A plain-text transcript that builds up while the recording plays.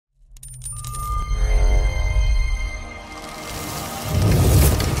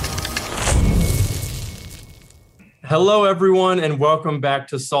Hello, everyone, and welcome back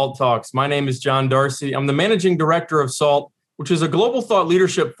to SALT Talks. My name is John Darcy. I'm the managing director of SALT, which is a global thought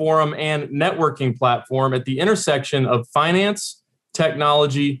leadership forum and networking platform at the intersection of finance,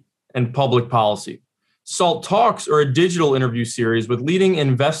 technology, and public policy. SALT Talks are a digital interview series with leading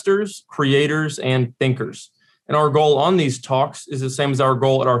investors, creators, and thinkers. And our goal on these talks is the same as our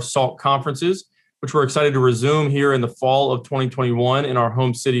goal at our SALT conferences, which we're excited to resume here in the fall of 2021 in our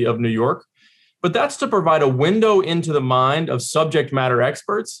home city of New York. But that's to provide a window into the mind of subject matter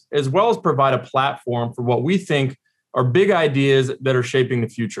experts, as well as provide a platform for what we think are big ideas that are shaping the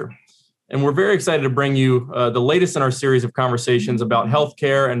future. And we're very excited to bring you the latest in our series of conversations about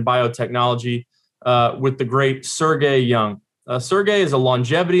healthcare and biotechnology with the great Sergey Young. Sergey is a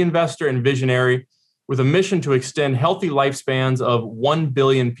longevity investor and visionary with a mission to extend healthy lifespans of 1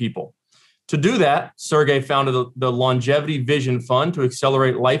 billion people. To do that, Sergey founded the Longevity Vision Fund to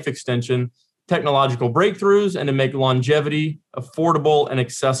accelerate life extension, technological breakthroughs, and to make longevity affordable and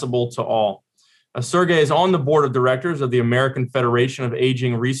accessible to all. Sergey is on the board of directors of the American Federation of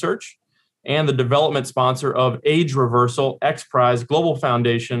Aging Research and the development sponsor of Age Reversal X Prize Global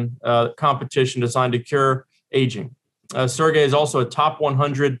Foundation competition designed to cure aging. Sergey is also a top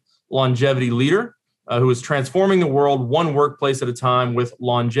 100 longevity leader who is transforming the world one workplace at a time with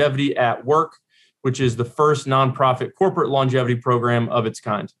Longevity at Work, which is the first nonprofit corporate longevity program of its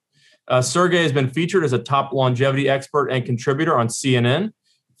kind. Sergey has been featured as a top longevity expert and contributor on CNN,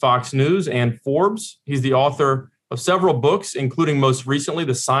 Fox News, and Forbes. He's the author of several books, including most recently,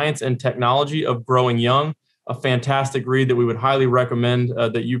 The Science and Technology of Growing Young, a fantastic read that we would highly recommend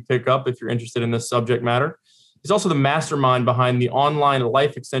that you pick up if you're interested in this subject matter. He's also the mastermind behind the online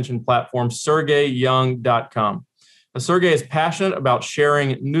life extension platform, SergeyYoung.com. Sergey is passionate about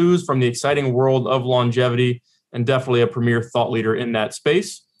sharing news from the exciting world of longevity and definitely a premier thought leader in that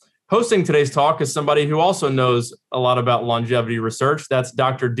space. Hosting today's talk is somebody who also knows a lot about longevity research. That's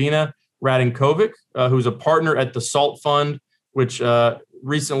Dr. Dina Radenkovic, who's a partner at the SALT Fund, which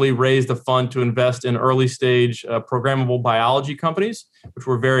recently raised a fund to invest in early stage programmable biology companies, which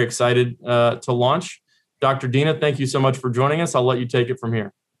we're very excited to launch. Dr. Dina, thank you so much for joining us. I'll let you take it from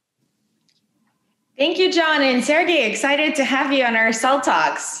here. Thank you, John and Sergey. Excited to have you on our SALT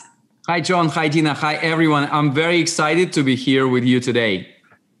Talks. Hi, John. Hi, Dina. Hi, everyone. I'm very excited to be here with you today.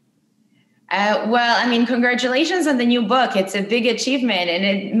 Congratulations on the new book. It's a big achievement, and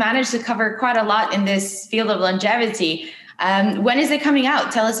it managed to cover quite a lot in this field of longevity. When is it coming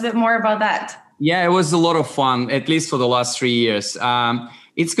out? Tell us a bit more about that. Yeah, it was a lot of fun, at least for the last 3 years.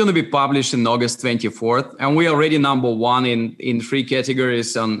 It's going to be published on August 24th, and we're already number one in 3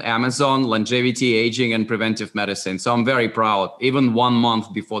 categories on Amazon: longevity, aging, and preventive medicine. So I'm very proud, even 1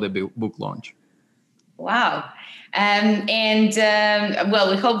 month before the book launch. Wow. We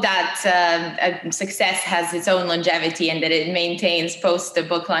hope that success has its own longevity and that it maintains post the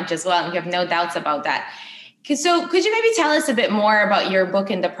book launch as well. And we have no doubts about that. So could you maybe tell us a bit more about your book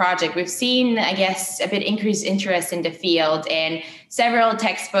and the project? We've seen, I guess, a bit increased interest in the field, and several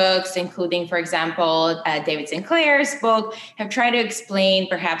textbooks, including, for example, David Sinclair's book, have tried to explain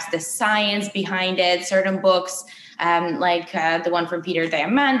perhaps the science behind it. Certain books, like the one from Peter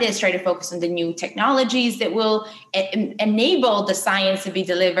Diamandis, try to focus on the new technologies that will enable the science to be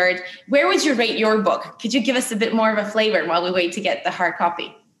delivered. Where would you rate your book? Could you give us a bit more of a flavor while we wait to get the hard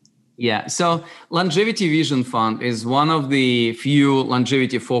copy? Yeah, so Longevity Vision Fund is one of the few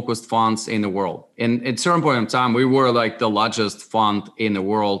longevity-focused funds in the world. And at a certain point in time, we were like the largest fund in the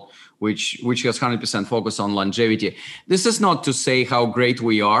world, which has 100% focus on longevity. This is not to say how great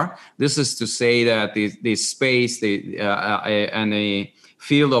we are. This is to say that the space and the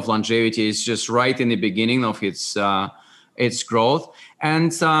field of longevity is just right in the beginning of its growth.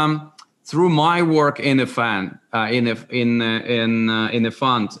 And through my work in the fund,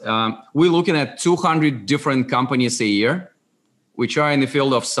 we're looking at 200 different companies a year, which are in the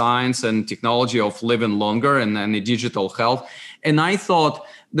field of science and technology of living longer and the digital health. And I thought,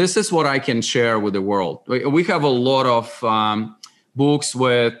 this is what I can share with the world. We have a lot of books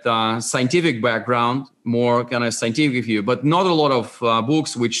with scientific background, more kind of scientific view, but not a lot of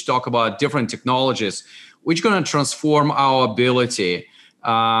books which talk about different technologies, which are going to transform our ability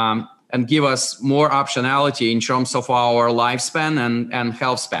and give us more optionality in terms of our lifespan and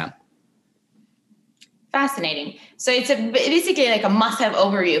health span. Fascinating. So it's basically like a must-have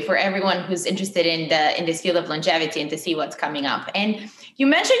overview for everyone who's interested in this field of longevity and to see what's coming up. And you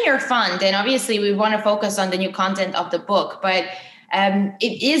mentioned your fund, and obviously we want to focus on the new content of the book, but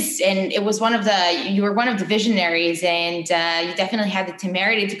it is, and it was you were one of the visionaries, and you definitely had the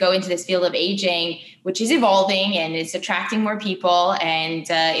temerity to go into this field of aging, which is evolving and it's attracting more people, and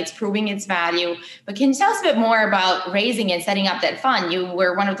it's proving its value. But can you tell us a bit more about raising and setting up that fund? You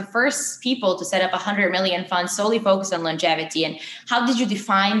were one of the first people to set up 100 million fund solely focused on longevity. And how did you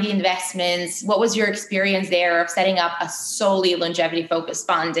define the investments? What was your experience there of setting up a solely longevity focused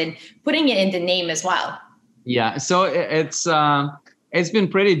fund and putting it in the name as well? Yeah, so it's been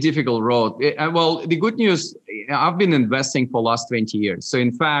pretty difficult road. Well, the good news, I've been investing for last 20 years. So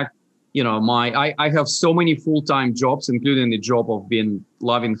in fact, I have so many full-time jobs, including the job of being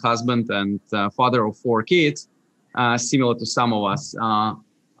loving husband and father of 4 kids, similar to some of us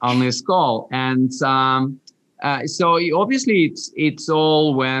on this call. And so obviously it's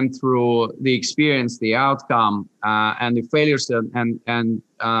all went through the experience, the outcome, and the failures and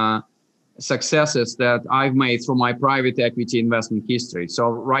successes that I've made through my private equity investment history. So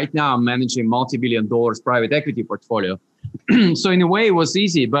right now I'm managing multi-billion dollars private equity portfolio. So in a way it was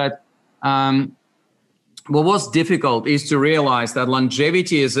easy, but what was difficult is to realize that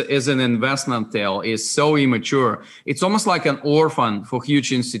longevity is an investment tale, is so immature. It's almost like an orphan for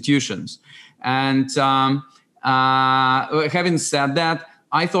huge institutions. And having said that,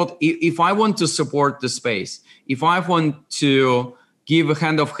 I thought if I want to support the space, if I want to give a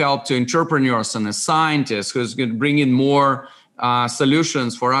hand of help to entrepreneurs and a scientist who's going to bring in more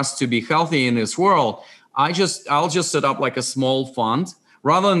solutions for us to be healthy in this world, I'll just set up like a small fund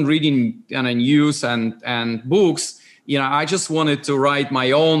rather than reading news and books. I just wanted to write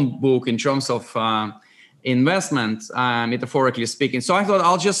my own book in terms of investment, metaphorically speaking. So I thought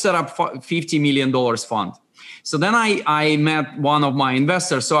I'll just set up $50 million fund. So then I met one of my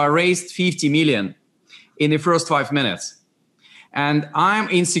investors. So I raised 50 million in the first 5 minutes. And I'm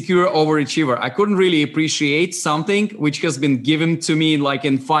insecure overachiever. I couldn't really appreciate something which has been given to me like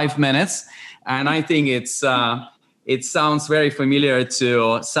in 5 minutes. And I think it sounds very familiar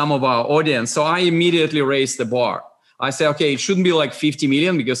to some of our audience. So I immediately raised the bar. I said, okay, it shouldn't be like 50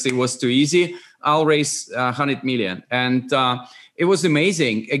 million because it was too easy. I'll raise 100 million. And it was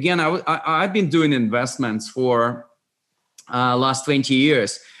amazing. Again, I've been doing investments for last 20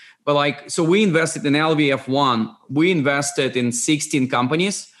 years. But so we invested in LVF1. We invested in 16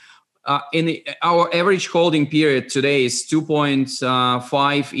 companies. Our average holding period today is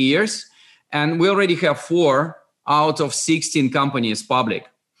 2.5 years. And we already have 4 out of 16 companies public.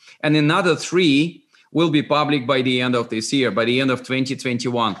 And another 3 will be public by the end of this year, by the end of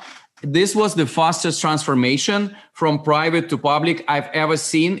 2021. This was the fastest transformation from private to public I've ever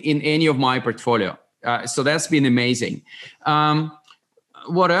seen in any of my portfolio. So that's been amazing.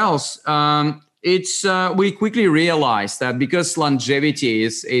 What else? We quickly realized that because longevity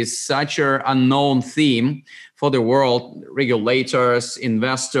is such an unknown theme for the world, regulators,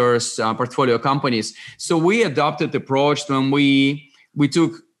 investors, portfolio companies. So we adopted the approach when we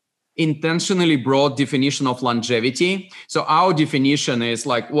took intentionally broad definition of longevity. So our definition is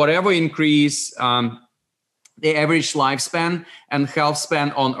like whatever increase the average lifespan and health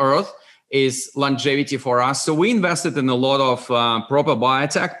span on Earth is longevity for us. So we invested in a lot of proper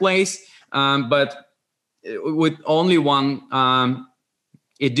biotech plays, but with only one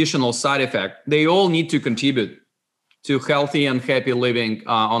additional side effect. They all need to contribute to healthy and happy living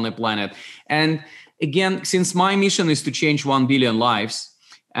on the planet. And again, since my mission is to change 1 billion lives,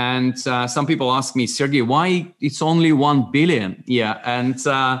 and some people ask me, Sergey, why it's only 1 billion? Yeah, and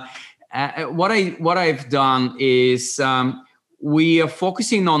what I've done is we are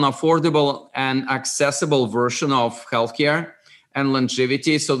focusing on affordable and accessible version of healthcare and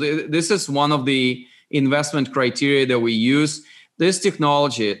longevity. So this is one of the investment criteria that we use. This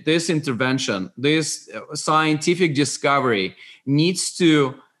technology, this intervention, this scientific discovery needs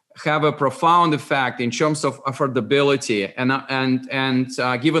to have a profound effect in terms of affordability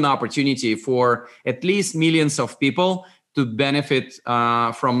and give an opportunity for at least millions of people to benefit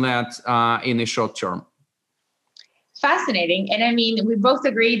from that in the short term. Fascinating. And I mean, we both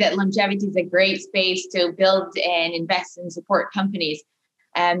agree that longevity is a great space to build and invest and support companies.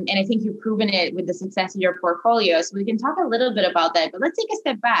 And I think you've proven it with the success of your portfolio. So we can talk a little bit about that, but let's take a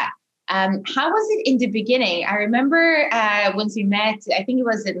step back. How was it in the beginning? I remember once we met, I think it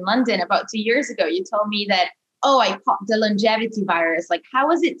was in London about 2 years ago, you told me that, I caught the longevity virus. Like, how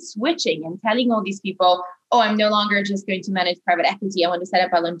was it switching and telling all these people, I'm no longer just going to manage private equity. I want to set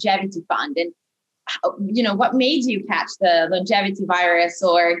up a longevity fund. And what made you catch the longevity virus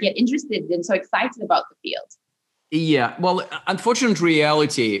or get interested and so excited about the field? Yeah, well, unfortunate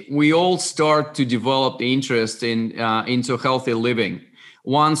reality, we all start to develop the interest into healthy living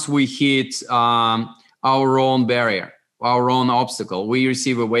once we hit our own barrier. our own obstacle. We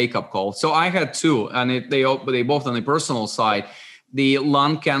receive a wake-up call. So I had two, and they both on the personal side. The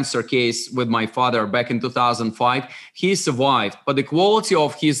lung cancer case with my father back in 2005, he survived, but the quality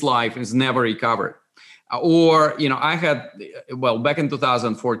of his life is never recovered. Or, I had, back in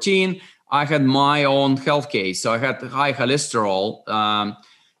 2014, I had my own health case. So I had high cholesterol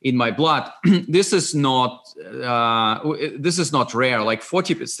in my blood. This is not rare. Like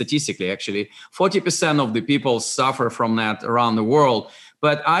 40% of the people suffer from that around the world.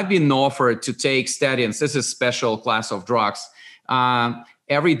 But I've been offered to take statins. This is a special class of drugs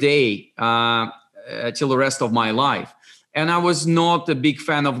every day till the rest of my life. And I was not a big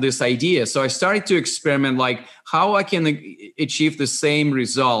fan of this idea. So I started to experiment, like how I can achieve the same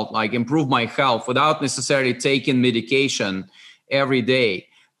result, like improve my health without necessarily taking medication every day.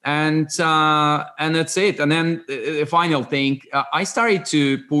 And that's it. And then the final thing, I started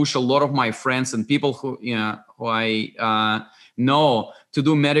to push a lot of my friends and people who I know to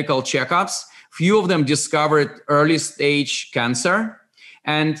do medical checkups. Few of them discovered early stage cancer.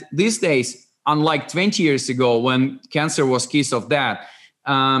 And these days, unlike 20 years ago when cancer was case of that,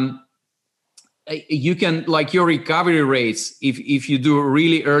 you can, like, your recovery rates, if you do a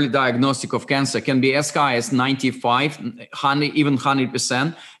really early diagnostic of cancer, can be as high as 95, 100, even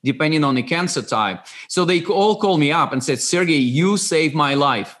 100%, depending on the cancer type. So they all called me up and said, Sergey, you saved my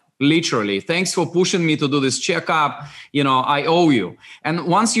life. Literally, thanks for pushing me to do this checkup. I owe you. And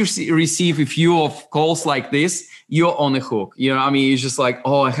once you receive a few of calls like this, you're on the hook. It's just like,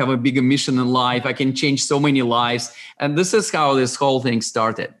 oh, I have a bigger mission in life. I can change so many lives. And this is how this whole thing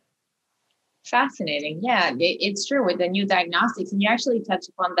started. Fascinating. Yeah, it's true with the new diagnostics. And you actually touch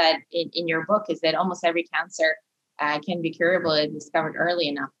upon that in your book, is that almost every cancer can be curable if discovered early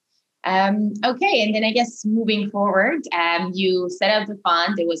enough. Okay, and then I guess moving forward, you set up the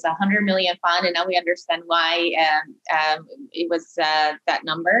fund. It was $100 million fund, and now we understand why it was that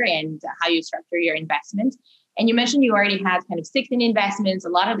number and how you structure your investment. And you mentioned you already had kind of 16 investments. A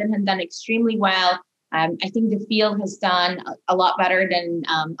lot of them have done extremely well. I think the field has done a lot better than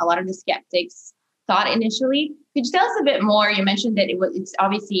a lot of the skeptics thought initially. Could you tell us a bit more? You mentioned that it's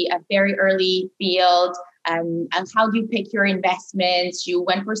obviously a very early field. And how do you pick your investments? You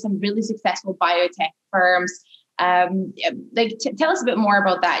went for some really successful biotech firms. Tell us a bit more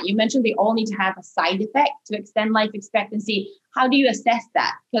about that. You mentioned they all need to have a side effect to extend life expectancy. How do you assess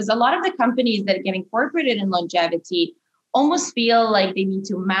that? Because a lot of the companies that get incorporated in longevity almost feel like they need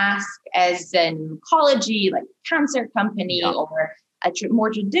to mask as an oncology, like cancer company, or a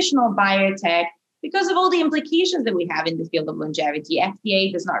more traditional biotech, because of all the implications that we have in the field of longevity.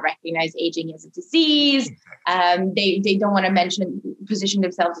 FDA does not recognize aging as a disease. They don't want to position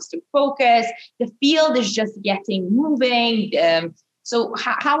themselves as to focus. The field is just getting moving. So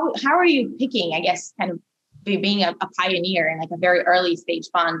how are you picking, I guess, kind of being a pioneer in like a very early stage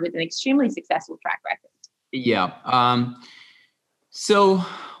fund with an extremely successful track record? Yeah. So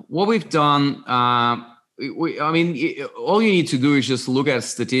what we've done, all you need to do is just look at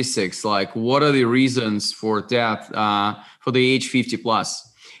statistics, like what are the reasons for death for the age 50 plus.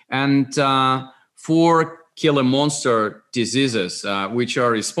 And for killer monster diseases, which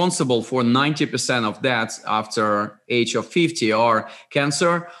are responsible for 90% of deaths after age of 50, are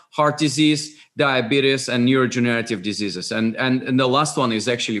cancer, heart disease, diabetes, and neurodegenerative diseases. And the last one is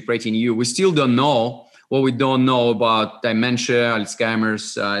actually pretty new. We still don't know what we don't know about dementia,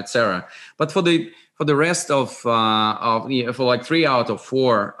 Alzheimer's, etc. But for the rest of for like 3 out of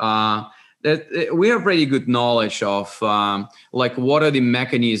 4, that we have pretty good knowledge of like what are the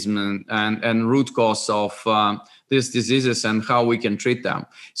mechanisms and root cause of these diseases and how we can treat them.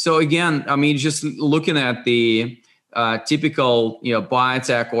 So again, just looking at the typical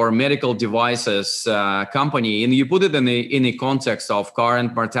biotech or medical devices company, and you put it in the context of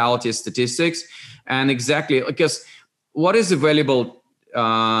current mortality statistics, and exactly because what is available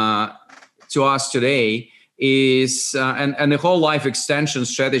to us today is, and the whole life extension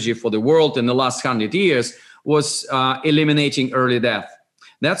strategy for the world in the last 100 years was eliminating early death.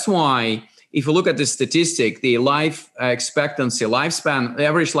 That's why if you look at the statistic, the life expectancy, the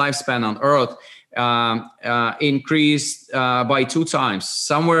average lifespan on Earth increased by 2 times,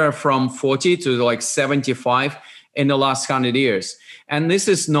 somewhere from 40 to like 75 in the last 100 years. And this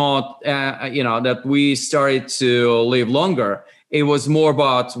is not, that we started to live longer. It was more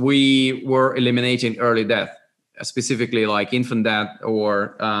about we were eliminating early death, specifically like infant death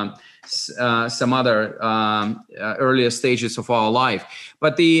or some other earlier stages of our life.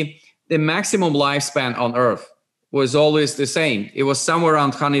 But the maximum lifespan on Earth was always the same. It was somewhere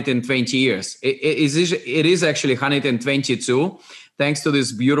around 120 years. It is actually 122, thanks to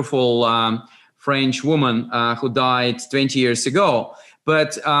this beautiful French woman who died 20 years ago.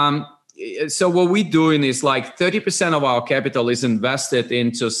 But so what we're doing is like 30% of our capital is invested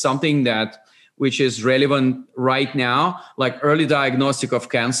into something which is relevant right now, like early diagnostic of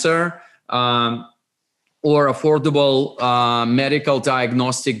cancer, or affordable medical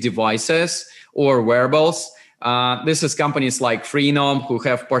diagnostic devices or wearables. This is companies like Freenome who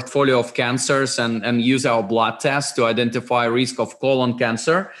have portfolio of cancers and use our blood test to identify risk of colon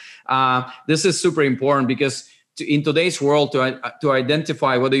cancer. This is super important because in today's world, to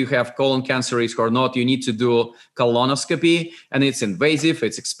identify whether you have colon cancer risk or not, you need to do colonoscopy, and it's invasive,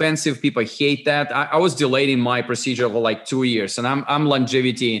 it's expensive. People hate that. I was delayed in my procedure for like 2 years, and I'm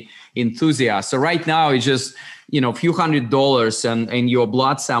longevity enthusiast. So right now it's just a few $100s and your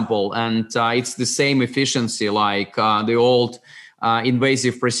blood sample, and it's the same efficiency like the old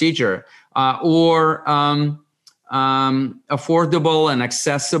invasive procedure, or affordable and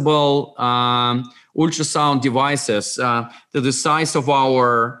accessible ultrasound devices to the size of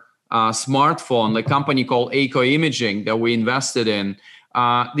our smartphone. The company called Echo Imaging that we invested in,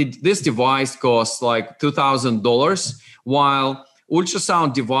 this device costs like $2,000, while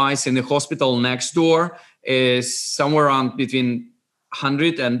ultrasound device in the hospital next door is somewhere around between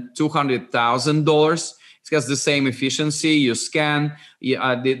 $100,000 and $200,000. It has the same efficiency. You scan,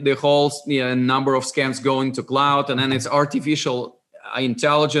 the whole number of scans going to cloud, and then it's artificial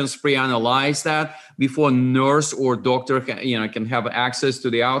intelligence pre-analyze that before nurse or doctor can have access to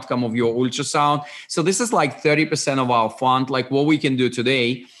the outcome of your ultrasound. So this is like 30% of our fund, like what we can do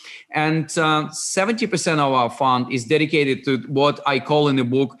today. And 70% of our fund is dedicated to what I call in the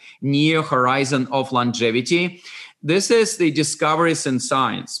book near horizon of longevity. This is the discoveries in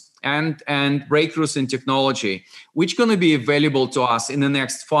science and breakthroughs in technology, which are going to be available to us in the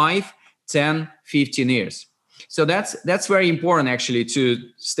next 5, 10, 15 years. So that's very important actually to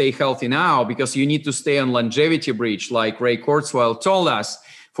stay healthy now, because you need to stay on longevity bridge, like Ray Kurzweil told us,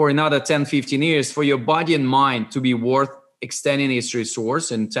 for another 10, 15 years for your body and mind to be worth extending its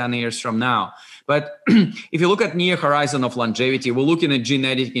resource in 10 years from now. But if you look at near horizon of longevity, we're looking at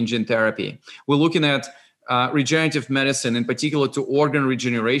genetic and gene therapy. We're looking at regenerative medicine, in particular to organ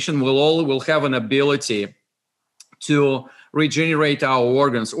regeneration. We'll have an ability to regenerate our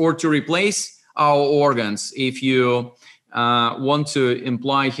organs or to replace our organs, if you want to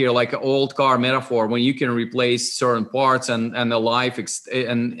imply here like an old car metaphor, when you can replace certain parts and the life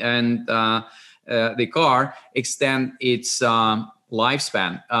the car extend its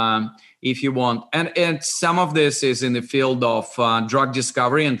lifespan, if you want. And some of this is in the field of drug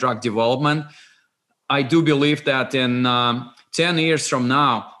discovery and drug development. I do believe that in 10 years from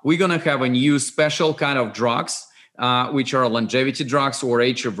now, we're going to have a new special kind of drugs, which are longevity drugs or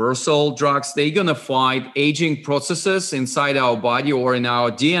age reversal drugs. They're going to fight aging processes inside our body or in our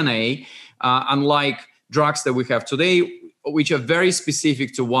DNA, unlike drugs that we have today, which are very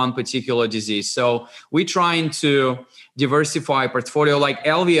specific to one particular disease. So we're trying to diversify portfolio. Like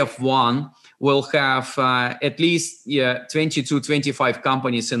LVF1 will have at least 20 to 25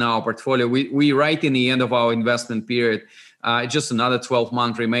 companies in our portfolio. We right in the end of our investment period, just another 12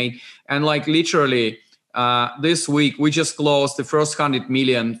 months remain. And like literally this week, we just closed the first 100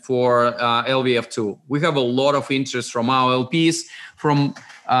 million for LVF2. We have a lot of interest from our LPs, from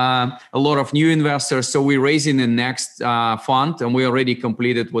a lot of new investors. So we're raising the next fund, and we already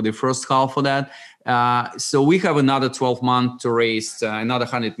completed with the first half of that. So we have another 12 months to raise another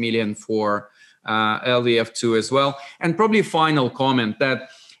 100 million for LVF2 as well. And probably final comment that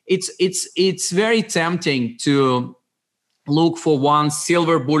it's very tempting to look for one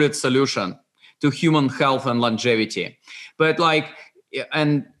silver bullet solution to human health and longevity. But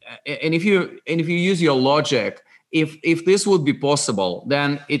and if you use your logic, if this would be possible,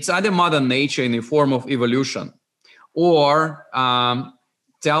 then it's either Mother Nature in the form of evolution, or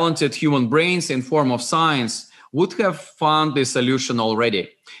talented human brains in form of science would have found the solution already.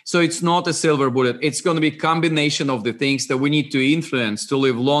 So it's not a silver bullet. It's going to be a combination of the things that we need to influence to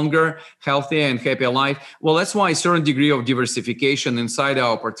live longer, healthier, and happier life. Well, that's why a certain degree of diversification inside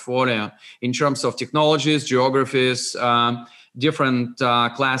our portfolio in terms of technologies, geographies, different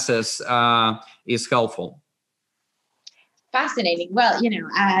classes is helpful. Fascinating. Well,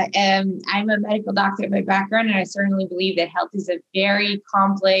 I'm a medical doctor by background, and I certainly believe that health is a very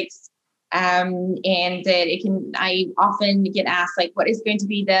complex, and that it can. I often get asked, like, what is going to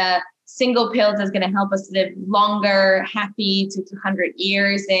be the single pill that's going to help us live longer, happy to 200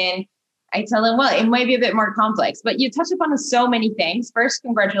 years? And I tell them, well, it might be a bit more complex, but you touched upon so many things. First,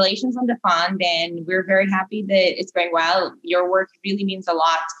 congratulations on the fund, and we're very happy that it's going well. Your work really means a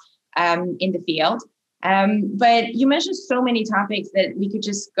lot in the field. But you mentioned so many topics that we could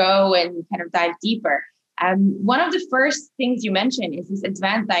just go and kind of dive deeper. One of the first things you mentioned is this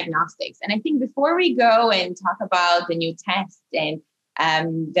advanced diagnostics. And I think before we go and talk about the new test and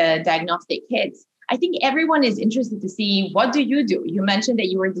the diagnostic kits, I think everyone is interested to see, what do? You mentioned that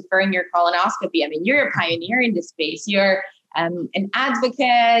you were deferring your colonoscopy. I mean, you're a pioneer in this space. You're an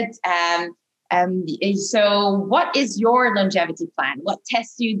advocate. So what is your longevity plan? What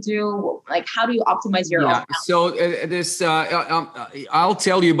tests do you do? Like, how do you optimize your own health? So I'll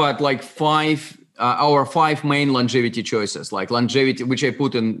tell you about like our five main longevity choices, like longevity, which I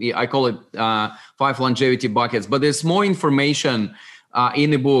put in, I call it 5 longevity buckets, but there's more information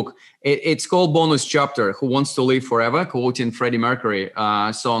in the book. It's called bonus chapter, Who Wants to Live Forever, quoting Freddie Mercury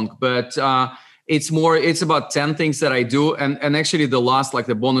song. But it's about 10 things that I do. And actually the last, like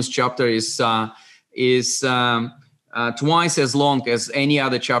the bonus chapter is twice as long as any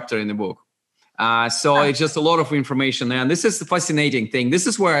other chapter in the book. So it's just a lot of information there. And this is the fascinating thing. This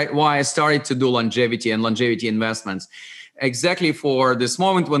is why I started to do longevity and longevity investments. Exactly for this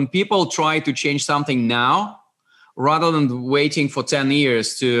moment when people try to change something now, rather than waiting for 10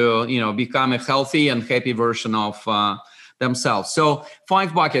 years to, become a healthy and happy version of themselves. So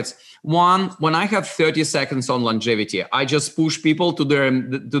 5 buckets. One, when I have 30 seconds on longevity, I just push people to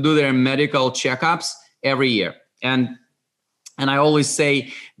do their medical checkups every year. And I always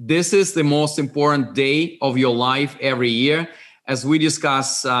say, this is the most important day of your life every year. As we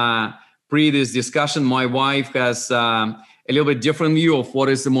discuss pre this discussion, my wife has a little bit different view of what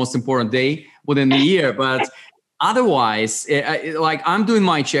is the most important day within the year. But otherwise, like I'm doing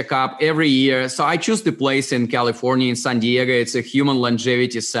my checkup every year. So I choose the place in California, in San Diego. It's a human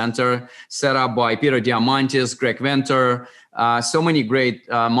longevity center set up by Peter Diamandis, Greg Venter, so many great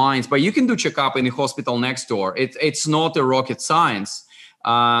minds. But you can do checkup in the hospital next door. It's not a rocket science.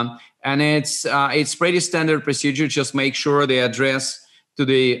 And it's pretty standard procedure. Just make sure they address to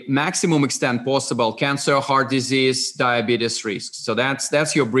the maximum extent possible cancer, heart disease, diabetes risks. So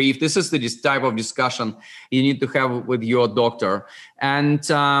that's your brief. This is the type of discussion you need to have with your doctor. And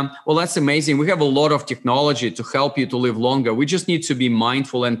well, that's amazing. We have a lot of technology to help you to live longer. We just need to be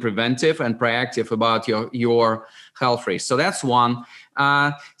mindful and preventive and proactive about your health risk. So that's one.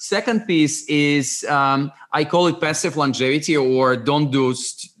 Second piece is I call it passive longevity, or don't do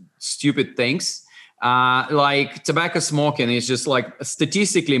stupid things. Like tobacco smoking is just like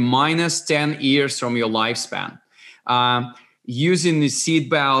statistically minus 10 years from your lifespan. Using the seat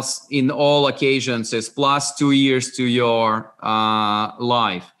belts in all occasions is plus 2 years to your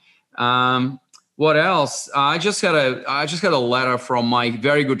life. What else? I just had a letter from my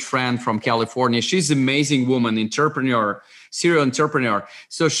very good friend from California. She's an amazing woman, entrepreneur, serial entrepreneur.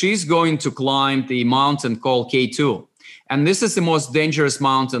 So she's going to climb the mountain called K2. And this is the most dangerous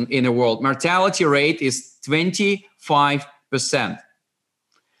mountain in the world. Mortality rate is 25%.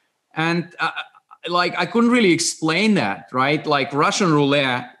 And like, I couldn't really explain that, right? Like Russian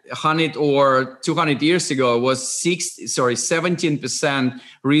roulette 100 or 200 years ago was 17%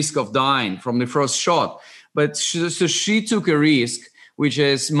 risk of dying from the first shot. But she took a risk, which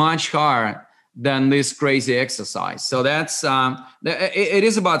is much higher than this crazy exercise. So that's it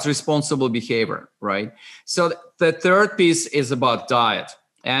is about responsible behavior, right? So the third piece is about diet.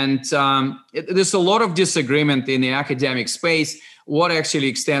 And there's a lot of disagreement in the academic space what actually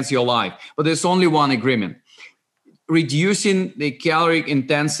extends your life. But there's only one agreement. Reducing the caloric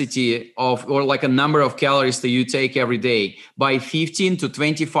intensity of, or like a number of calories that you take every day by 15 to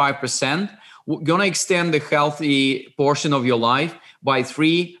 25%, gonna extend the healthy portion of your life by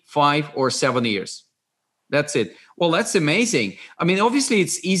 3, 5, or 7 years. That's it. Well, that's amazing. I mean, obviously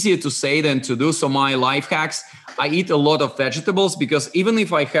it's easier to say than to do. So my life hacks, I eat a lot of vegetables, because even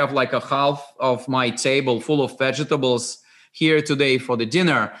if I have like a half of my table full of vegetables here today for the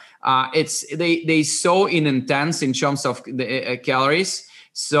dinner, they so intense in terms of the calories.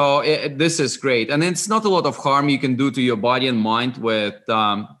 So this is great. And it's not a lot of harm you can do to your body and mind with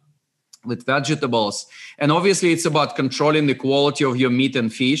vegetables. And obviously it's about controlling the quality of your meat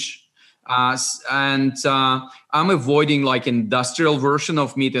and fish. I'm avoiding like industrial version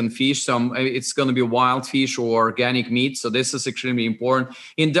of meat and fish. So it's going to be wild fish or organic meat. So this is extremely important.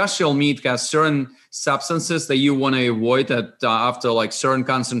 Industrial meat has certain substances that you want to avoid after like certain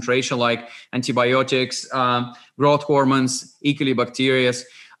concentration, like antibiotics, growth hormones, E. coli bacteria.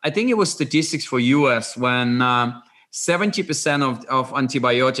 I think it was statistics for US when 70% of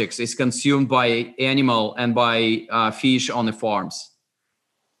antibiotics is consumed by animal and by fish on the farms.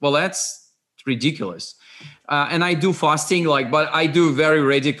 Well, that's ridiculous. And I do fasting, but I do very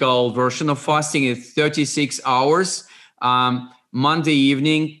radical version of fasting. It's 36 hours. Monday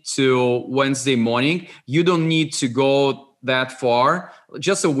evening to Wednesday morning. You don't need to go that far.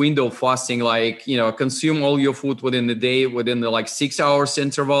 Just a window fasting, like, consume all your food within the day, within the like 6 hours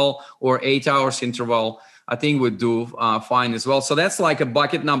interval or 8 hours interval. I think would do fine as well. So that's like a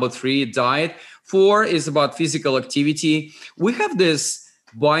bucket number 3, diet. 4 is about physical activity. We have this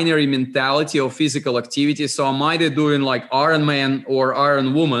binary mentality of physical activity. So I'm either doing like Iron Man or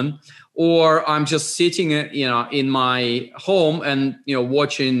Iron Woman, or I'm just sitting, in my home and,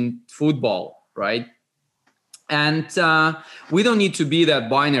 watching football, right? And we don't need to be that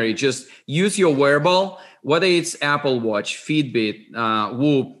binary. Just use your wearable, whether it's Apple Watch, Fitbit,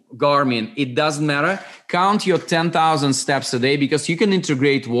 Whoop, Garmin, it doesn't matter. Count your 10,000 steps a day, because you can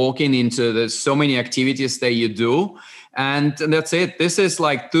integrate walking into so many activities that you do. And that's it. This is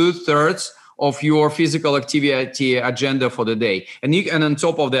like 2/3 of your physical activity agenda for the day. And on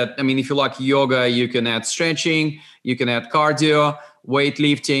top of that, I mean, if you like yoga, you can add stretching, you can add cardio,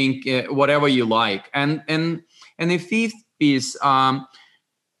 weightlifting, whatever you like. And the 5th piece,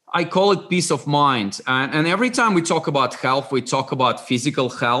 I call it peace of mind. And every time we talk about health, we talk about physical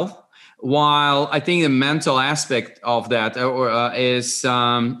health, while I think the mental aspect of that is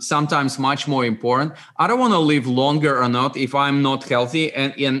sometimes much more important. I don't want to live longer or not if I'm not healthy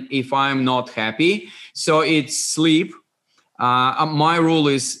and if I'm not happy. So it's sleep. My rule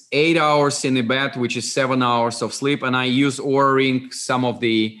is 8 hours in the bed, which is 7 hours of sleep. And I use Oura Ring, some of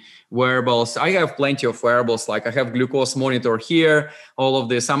the wearables. I have plenty of wearables. Like I have glucose monitor here, all of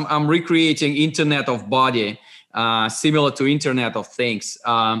this. I'm recreating Internet of Body, similar to Internet of Things.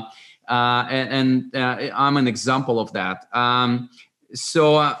 And I'm an example of that.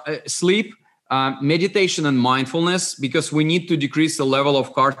 So sleep, meditation and mindfulness, because we need to decrease the level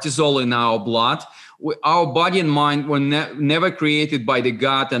of cortisol in our blood. Our body and mind were never created by the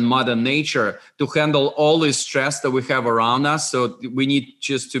God and Mother Nature to handle all the stress that we have around us. So we need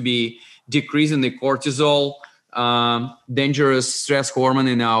just to be decreasing the cortisol, dangerous stress hormone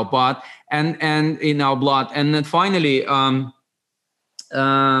in our body and in our blood. And then finally,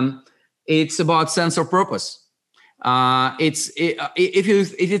 it's about sense of purpose. If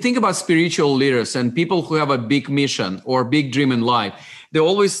you think about spiritual leaders and people who have a big mission or big dream in life, they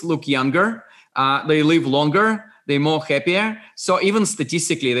always look younger. They live longer, they're more happier. So even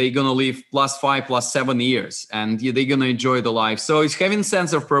statistically, they're going to live +5, +7 years, and they're going to enjoy the life. So it's having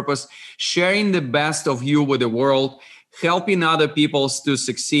sense of purpose, sharing the best of you with the world, helping other people to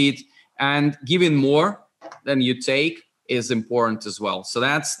succeed, and giving more than you take is important as well. So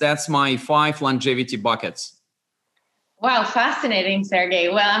that's my 5 longevity buckets. Wow, fascinating, Sergey.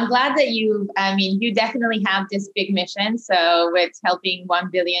 Well, I'm glad that you definitely have this big mission. So with helping 1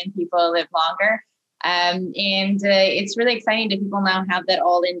 billion people live longer. It's really exciting that people now have that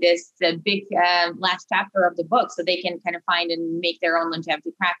all in this big last chapter of the book, so they can kind of find and make their own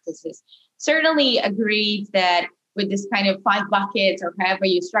longevity practices. Certainly agreed that with this kind of 5 buckets or however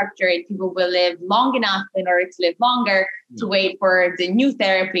you structure it, people will live long enough in order to live longer to wait for the new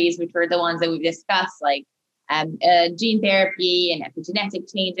therapies, which were the ones that we've discussed, like gene therapy and epigenetic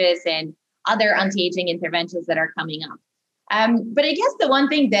changes and other anti-aging interventions that are coming up. But I guess the one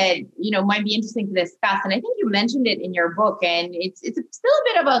thing that, might be interesting to discuss, and I think you mentioned it in your book, and it's still a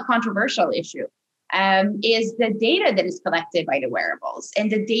bit of a controversial issue, is the data that is collected by the wearables and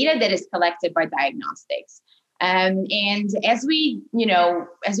the data that is collected by diagnostics. And as we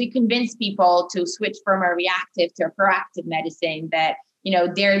convince people to switch from a reactive to a proactive medicine, that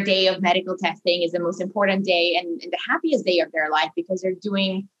their day of medical testing is the most important day and the happiest day of their life because they're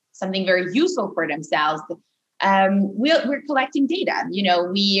doing something very useful for themselves. We're collecting data.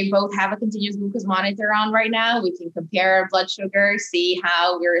 We both have a continuous glucose monitor on right now. We can compare our blood sugar, see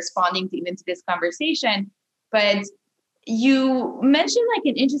how we're responding to this conversation. But you mentioned like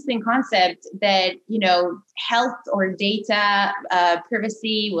an interesting concept that, health or data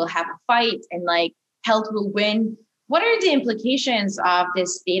privacy will have a fight and like health will win. What are the implications of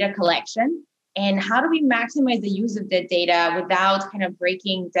this data collection, and how do we maximize the use of the data without kind of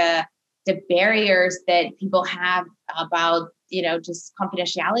breaking the barriers that people have about, just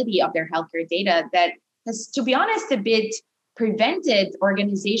confidentiality of their healthcare data that has, to be honest, a bit prevented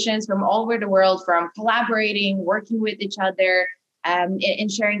organizations from all over the world from collaborating, working with each other, and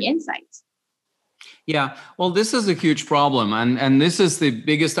sharing insights? Yeah, well, this is a huge problem. And this is the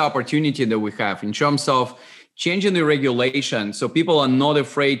biggest opportunity that we have in terms of changing the regulation so people are not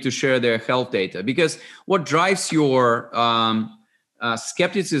afraid to share their health data. Because what drives your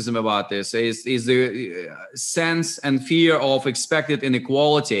skepticism about this is the sense and fear of expected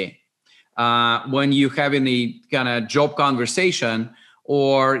inequality when you have any kind of job conversation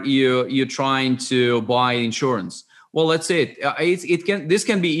or you're trying to buy insurance. Well, that's it. This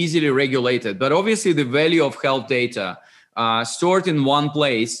can be easily regulated, but obviously the value of health data stored in one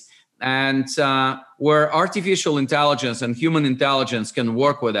place, and where artificial intelligence and human intelligence can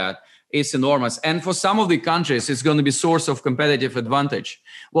work with that, is enormous. And for some of the countries, it's going to be source of competitive advantage.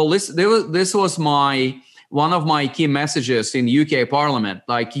 Well, this was one of my key messages in UK Parliament.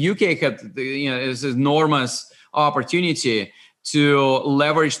 Like UK had this enormous opportunity to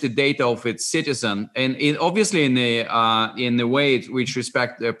leverage the data of its citizen, and obviously in the way which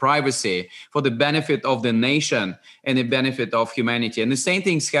respect privacy for the benefit of the nation and the benefit of humanity. And the same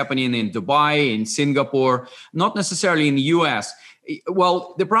thing's happening in Dubai, in Singapore, not necessarily in the US.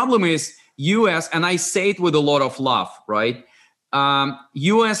 Well, the problem is US, and I say it with a lot of love, right?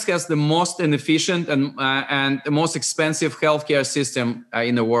 US has the most inefficient and the most expensive healthcare system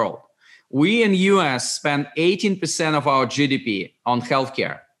in the world. We in US spend 18% of our GDP on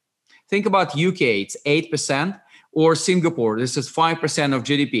healthcare. Think about UK, it's 8%, or Singapore, this is 5% of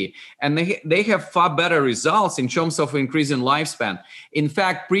GDP. And they have far better results in terms of increase in lifespan. In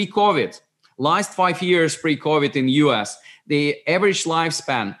fact, pre-COVID, last 5 years pre-COVID in US, the average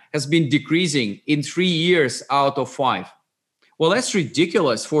lifespan has been decreasing in 3 years out of 5. Well, that's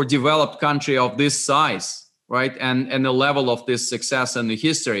ridiculous for a developed country of this size, right? And the level of this success and the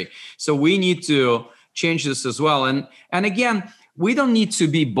history. So we need to change this as well. And again, we don't need to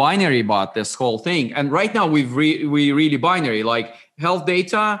be binary about this whole thing. And right now we really binary, like health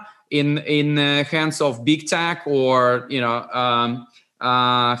data in hands of big tech or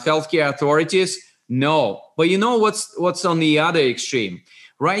healthcare authorities. No, but you know what's on the other extreme?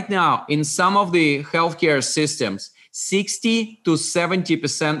 Right now, in some of the healthcare systems, 60 to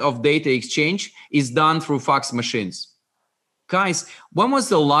 70% of data exchange is done through fax machines. Guys, when was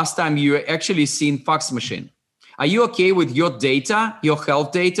the last time you actually seen fax machine? Are you okay with your data, your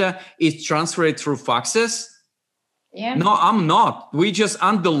health data is transferred through faxes? Yeah. No, I'm not. We just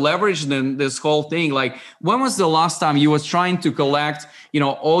under-leveraged in this whole thing. Like, when was the last time you was trying to collect,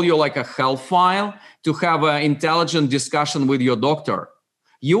 all your like a health file to have an intelligent discussion with your doctor?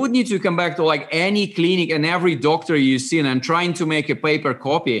 You would need to come back to like any clinic and every doctor you see and trying to make a paper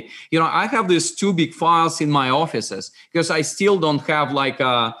copy. I have these 2 big files in my offices because I still don't have like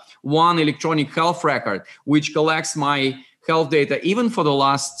one electronic health record, which collects my health data even for the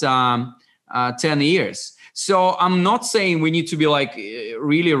last 10 years. So I'm not saying we need to be like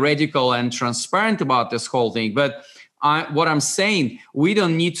really radical and transparent about this whole thing, but what I'm saying, we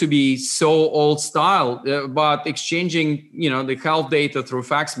don't need to be so old style about exchanging, the health data through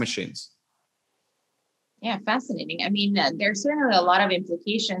fax machines. Yeah, fascinating. I mean, there's certainly a lot of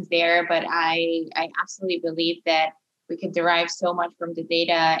implications there, but I absolutely believe that we could derive so much from the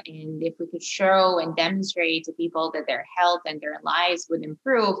data. And if we could show and demonstrate to people that their health and their lives would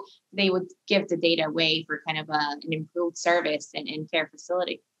improve, they would give the data away for kind of an improved service and care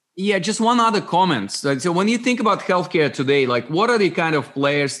facility. Yeah, just one other comment. So when you think about healthcare today, like what are the kind of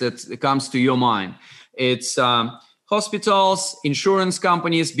players that comes to your mind? It's hospitals, insurance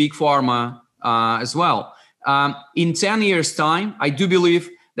companies, big pharma as well. In 10 years' time, I do believe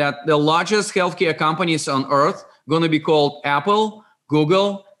that the largest healthcare companies on earth going to be called Apple,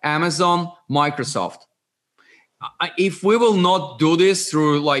 Google, Amazon, Microsoft. If we will not do this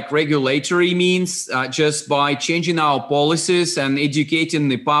through like regulatory means, just by changing our policies and educating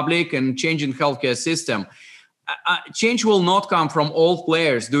the public and changing healthcare system, change will not come from old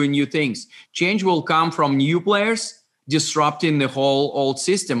players doing new things. Change will come from new players disrupting the whole old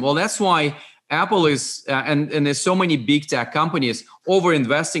system. Well, that's why Apple is, and there's so many big tech companies over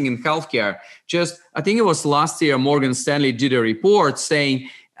investing in healthcare. I think it was last year, Morgan Stanley did a report saying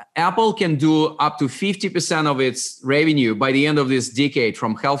Apple can do up to 50% of its revenue by the end of this decade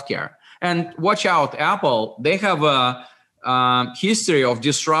from healthcare. And watch out, Apple, they have a history of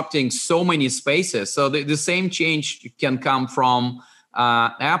disrupting so many spaces. So the same change can come from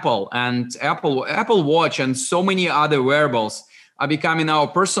Apple, and Apple Watch and so many other wearables are becoming our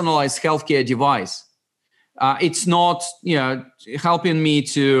personalized healthcare device. It's not, helping me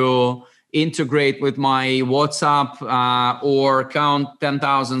to integrate with my WhatsApp or count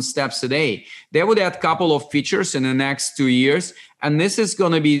 10,000 steps a day. They would add a couple of features in the next 2 years, and this is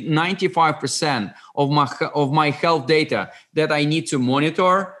going to be 95% of my health data that I need to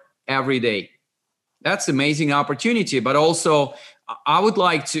monitor every day. That's amazing opportunity, but also I would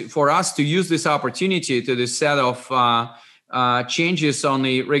like for us to use this opportunity to this set of changes on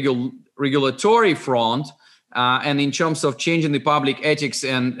the regulatory front. And in terms of changing the public ethics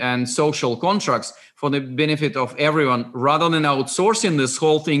and social contracts for the benefit of everyone, rather than outsourcing this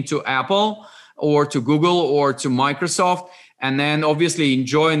whole thing to Apple or to Google or to Microsoft, and then obviously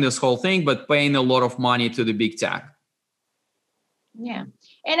enjoying this whole thing, but paying a lot of money to the big tech. Yeah.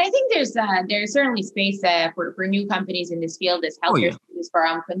 And I think there's certainly space for new companies in this field as healthcare spaces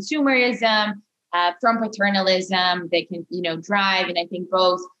from consumerism, from paternalism that can, drive. And I think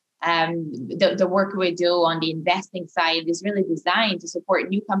both the work we do on the investing side is really designed to support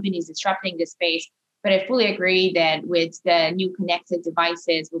new companies disrupting this space. But I fully agree that with the new connected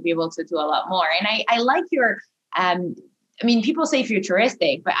devices, we'll be able to do a lot more. And I like your, people say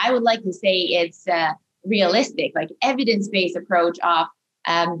futuristic, but I would like to say it's realistic, like evidence-based approach of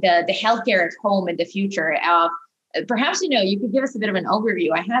the healthcare at home in the future of perhaps, you could give us a bit of an overview.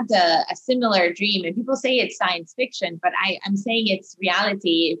 I had a similar dream, and people say it's science fiction, but I'm saying it's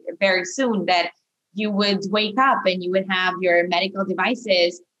reality very soon, that you would wake up and you would have your medical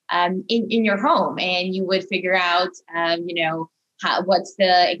devices in your home, and you would figure out, what's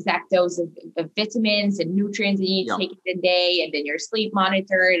the exact dose of vitamins and nutrients that you need to take in the day, and then your sleep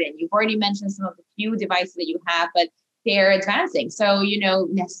monitored. And you've already mentioned some of the few devices that you have, but they're advancing. So,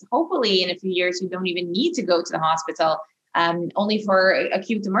 hopefully in a few years, you don't even need to go to the hospital, only for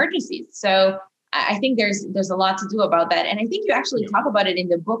acute emergencies. So I think there's a lot to do about that. And I think you actually talk about it in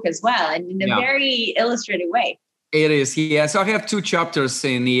the book as well, and in a very illustrative way. It is, yeah. So I have 2 chapters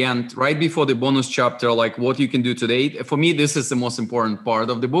in the end, right before the bonus chapter, like what you can do today. For me, this is the most important part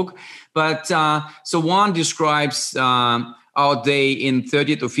of the book. But so one describes our day in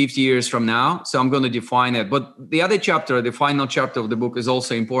 30 to 50 years from now. So I'm going to define it. But the other chapter, the final chapter of the book, is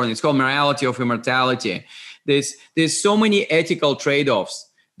also important. It's called Morality of Immortality. There's so many ethical trade-offs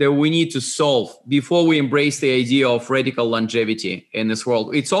that we need to solve before we embrace the idea of radical longevity in this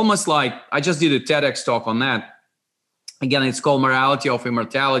world. It's almost like, I just did a TEDx talk on that. Again, it's called Morality of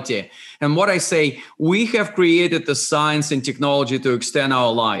Immortality. And what I say, we have created the science and technology to extend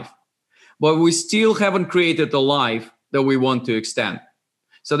our life, but we still haven't created the life that we want to extend.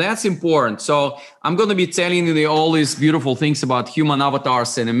 So that's important. So I'm going to be telling you all these beautiful things about human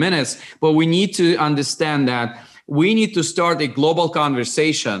avatars in a minute, but we need to understand that we need to start a global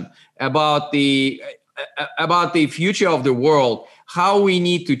conversation about the future of the world, how we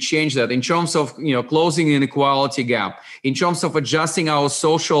need to change that in terms of closing the inequality gap, in terms of adjusting our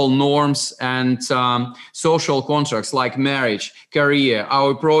social norms and social contracts like marriage, career,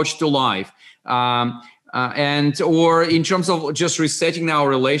 our approach to life, or in terms of just resetting our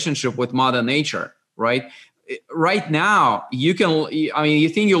relationship with Mother Nature, right? Right now, you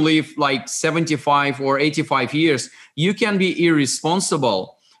think you live like 75 or 85 years, you can be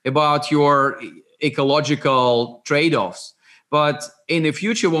irresponsible about your ecological trade-offs. But in the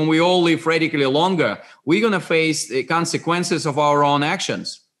future, when we all live radically longer, we're going to face the consequences of our own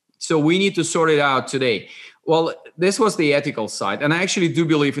actions. So we need to sort it out today. Well, this was the ethical side. And I actually do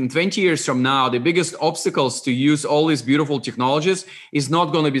believe in 20 years from now, the biggest obstacles to use all these beautiful technologies is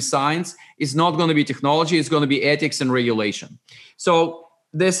not going to be science. It's not going to be technology. It's going to be ethics and regulation. So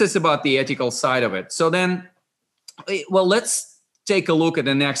this is about the ethical side of it. So then, well, let's take a look at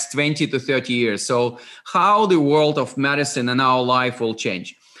the next 20 to 30 years. So how the world of medicine and our life will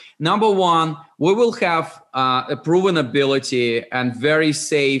change. Number one, we will have a proven ability and very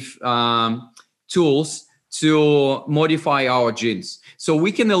safe tools to modify our genes. So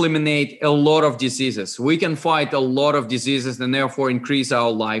we can eliminate a lot of diseases. We can fight a lot of diseases and therefore increase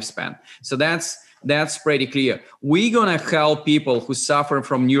our lifespan. So that's pretty clear. We're going to help people who suffer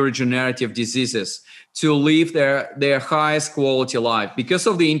from neurodegenerative diseases to live their highest quality life because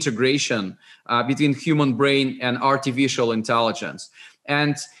of the integration between human brain and artificial intelligence.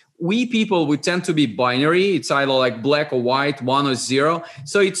 And we people, we tend to be binary. It's either like black or white, 1 or 0.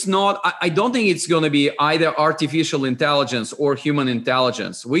 So it's not, I don't think it's going to be either artificial intelligence or human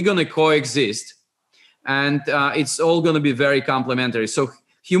intelligence. We're going to coexist, and it's all going to be very complementary. So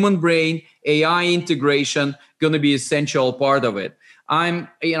human brain, AI integration, going to be essential part of it.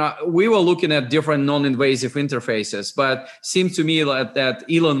 We were looking at different non-invasive interfaces, but seems to me that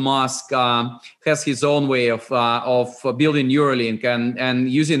Elon Musk has his own way of building Neuralink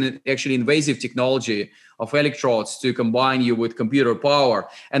and using actually invasive technology of electrodes to combine you with computer power.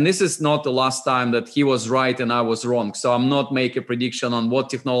 And this is not the last time that he was right and I was wrong. So I'm not making a prediction on what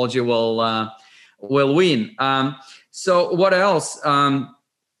technology will win. So what else?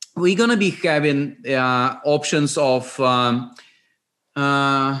 We're going to be having options of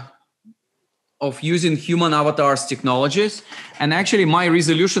using human avatars technologies. And actually my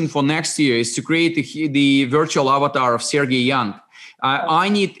resolution for next year is to create the virtual avatar of Sergey Young. I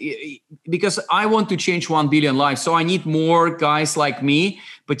need, because I want to change 1 billion lives. So I need more guys like me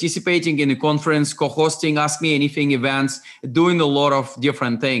participating in a conference, co-hosting, Ask Me Anything events, doing a lot of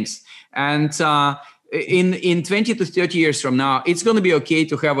different things. And in 20 to 30 years from now, it's going to be okay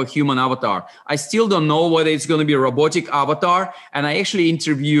to have a human avatar. I still don't know whether it's going to be a robotic avatar. And I actually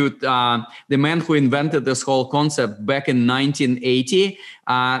interviewed the man who invented this whole concept back in 1980.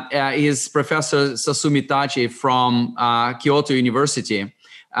 Is Professor Sasumi Tachi from Kyoto University.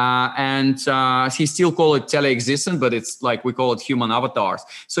 And he still call it teleexistent, but it's like we call it human avatars.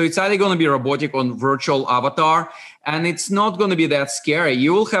 So it's either going to be robotic or virtual avatar, and it's not going to be that scary.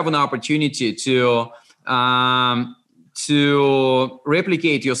 You will have an opportunity to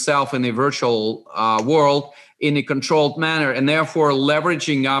replicate yourself in a virtual world in a controlled manner, and therefore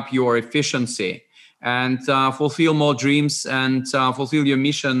leveraging up your efficiency and fulfill more dreams and fulfill your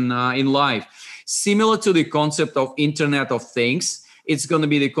mission in life. Similar to the concept of Internet of Things, it's going to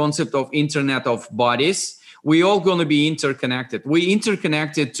be the concept of Internet of Bodies. We're all going to be interconnected. We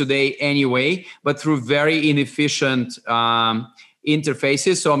interconnected today anyway, but through very inefficient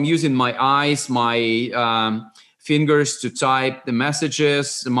interfaces. So I'm using my eyes, my fingers to type the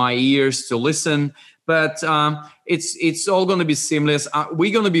messages, my ears to listen. But it's all going to be seamless.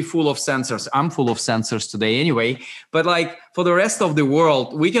 We're going to be full of sensors. I'm full of sensors today anyway. But like for the rest of the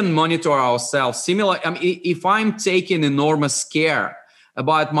world, we can monitor ourselves. Similar. I mean, if I'm taking enormous care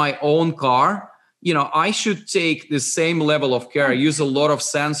about my own car, I should take the same level of care, use a lot of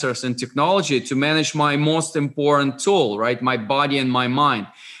sensors and technology to manage my most important tool, right? My body and my mind.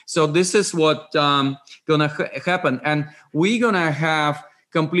 So this is what gonna happen. And we're gonna have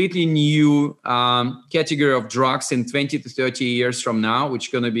completely new category of drugs in 20 to 30 years from now, which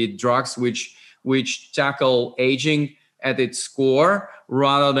are gonna be drugs which tackle aging at its core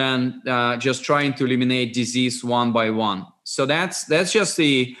rather than just trying to eliminate disease one by one. So that's just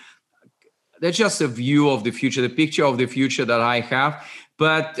a view of the future, the picture of the future that I have.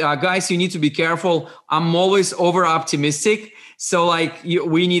 But guys, you need to be careful. I'm always over optimistic. So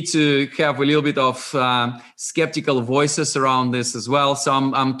we need to have a little bit of skeptical voices around this as well. So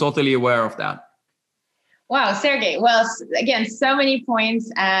I'm totally aware of that. Wow, Sergey. Well, again, so many points.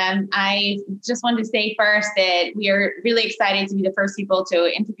 I just wanted to say first that we are really excited to be the first people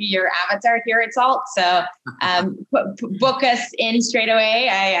to interview your avatar here at SALT. So book us in straight away.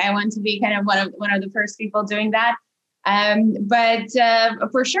 I want to be kind of one of the first people doing that. But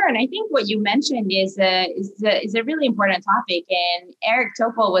for sure, and I think what you mentioned is a really important topic. And Eric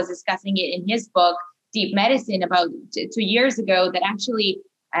Topol was discussing it in his book, Deep Medicine, about 2 years ago, that actually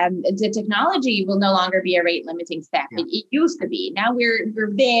the technology will no longer be a rate limiting step. Yeah. It used to be. Now we're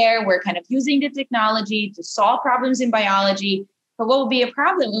there. We're kind of using the technology to solve problems in biology. But what will be a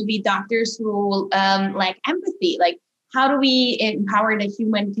problem will be doctors who lack empathy. Like, how do we empower the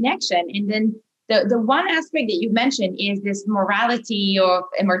human connection? And then the one aspect that you mentioned is this morality of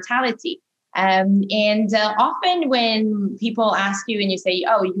immortality. Often when people ask you and you say,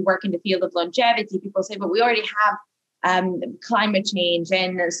 oh, you work in the field of longevity, people say, but we already have climate change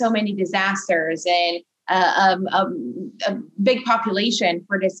and so many disasters and a big population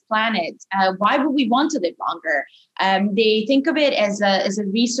for this planet. Why would we want to live longer? They think of it as a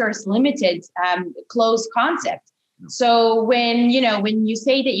resource limited, closed concept. So when you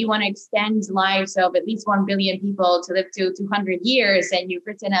say that you want to extend lives of at least 1 billion people to live to 200 years, and you've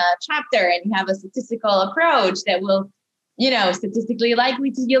written a chapter and you have a statistical approach that will, statistically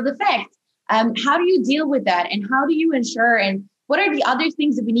likely to yield effect. How do you deal with that? And how do you ensure, and what are the other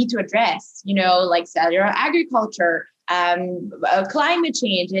things that we need to address, like cellular agriculture, climate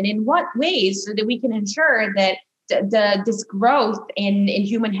change, and in what ways so that we can ensure that this growth in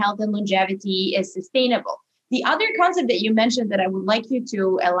human health and longevity is sustainable? The other concept that you mentioned that I would like you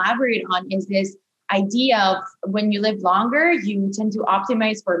to elaborate on is this idea of when you live longer, you tend to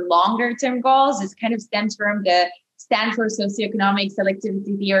optimize for longer term goals. This kind of stems from the Stanford socioeconomic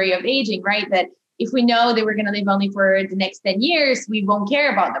selectivity theory of aging, right? That if we know that we're going to live only for the next 10 years, we won't care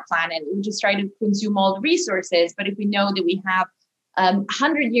about the planet. We just try to consume all the resources. But if we know that we have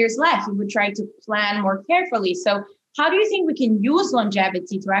 100 years left, we would try to plan more carefully. So how do you think we can use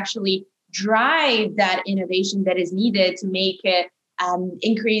longevity to actually drive that innovation that is needed to make it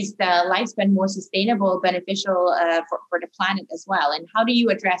increase the lifespan more sustainable, beneficial for the planet as well? And how do you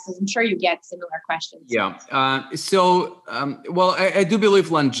address this? I'm sure you get similar questions. Yeah. I do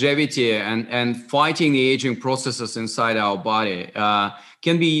believe longevity and fighting the aging processes inside our body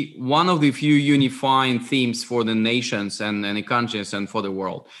can be one of the few unifying themes for the nations and the countries and for the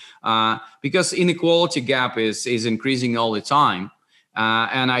world. Because inequality gap is increasing all the time.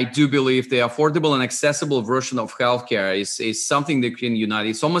 And I do believe the affordable and accessible version of healthcare is something that can unite.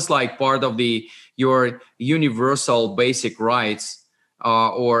 It's almost like part of your universal basic rights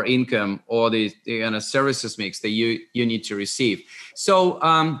or income or the services mix that you need to receive. So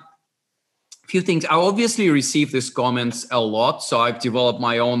few things. I obviously receive these comments a lot, so I've developed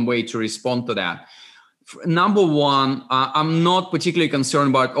my own way to respond to that. Number one, I'm not particularly concerned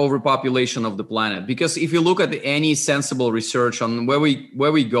about overpopulation of the planet, because if you look at any sensible research on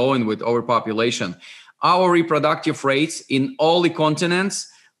where we going with overpopulation, our reproductive rates in all the continents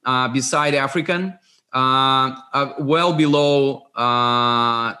beside African are well below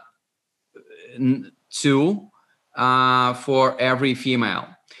 2 for every female.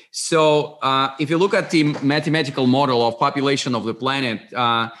 So if you look at the mathematical model of population of the planet,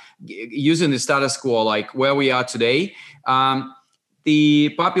 using the status quo, like where we are today, the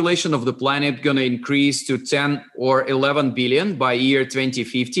population of the planet going to increase to 10 or 11 billion by year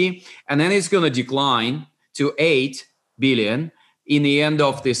 2050, and then it's going to decline to 8 billion in the end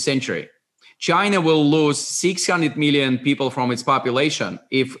of this century. China will lose 600 million people from its population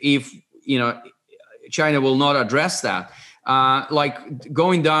if China will not address that. Like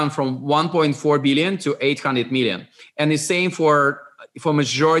going down from 1.4 billion to 800 million, and the same for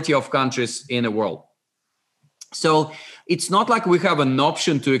majority of countries in the world. So it's not like we have an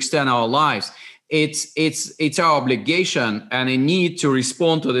option to extend our lives. It's our obligation and a need to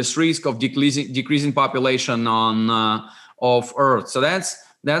respond to this risk of decreasing population of Earth. So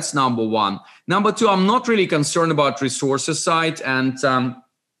that's number one. Number two, I'm not really concerned about resources side, and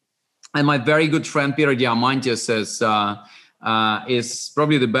my very good friend Peter Diamandis is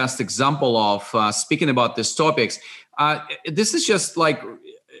probably the best example of speaking about these topics. This is just like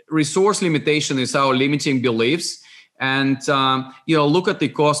resource limitation is our limiting beliefs, and look at the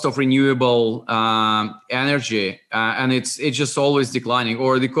cost of renewable energy, and it's just always declining,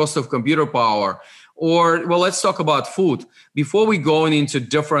 or the cost of computer power, or let's talk about food before we go into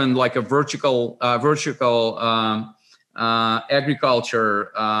different like a vertical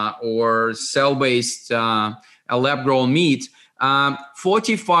agriculture or cell-based lab-grown meat.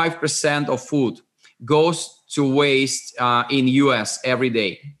 45% of food goes to waste in US every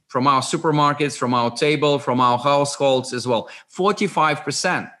day, from our supermarkets, from our table, from our households as well.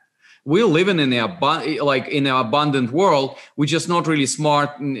 45%. We're living in an abundant world. We're just not really smart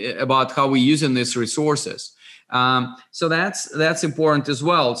about how we're using these resources. So that's important as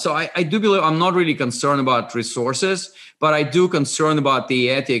well. So I do believe I'm not really concerned about resources, but I do concerned about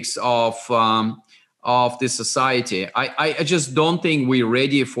the ethics of the society. I just don't think we're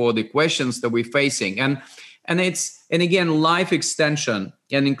ready for the questions that we're facing. And again, life extension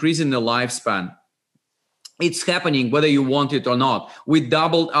and increasing the lifespan, it's happening whether you want it or not. We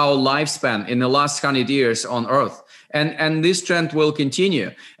doubled our lifespan in the last 100 years on Earth. And this trend will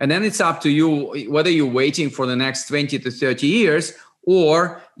continue. And then it's up to you whether you're waiting for the next 20 to 30 years,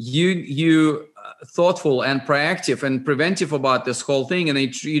 or you thoughtful and proactive and preventive about this whole thing. And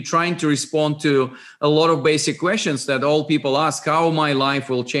you're trying to respond to a lot of basic questions that all people ask: how my life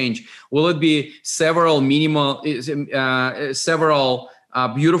will change? Will it be several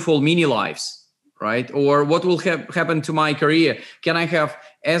beautiful mini lives, right? Or what will happen to my career? Can I have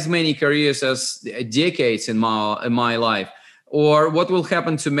as many careers as decades in my life? Or what will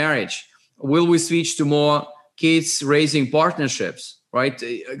happen to marriage? Will we switch to more kids raising partnerships, right?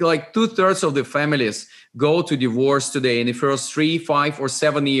 Like 2/3 of the families go to divorce today in the first 3, 5, or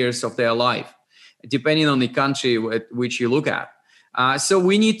 7 years of their life, depending on the country which you look at. So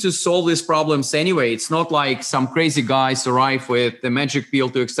we need to solve these problems anyway. It's not like some crazy guys arrive with the magic pill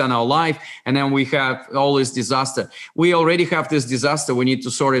to extend our life, and then we have all this disaster. We already have this disaster. We need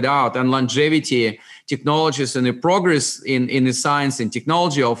to sort it out. And longevity technologies and the progress in the science and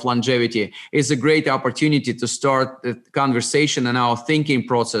technology of longevity is a great opportunity to start the conversation and our thinking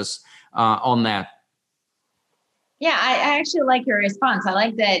process on that. Yeah, I actually like your response. I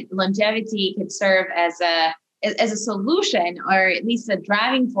like that longevity could serve as a solution, or at least a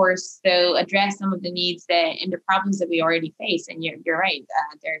driving force to address some of the needs and the problems that we already face. And you're right.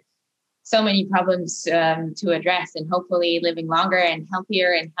 There are so many problems to address, and hopefully living longer and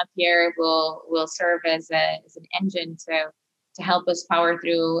happier will serve as an engine to help us power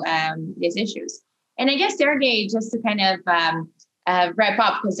through these issues. And I guess, Sergey, just to kind of wrap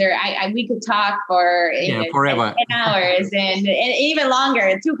up, because we could talk for forever, 10 hours and even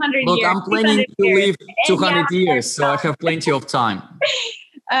longer, 200 Look, years. I'm planning to live 200 years, so I have plenty of time.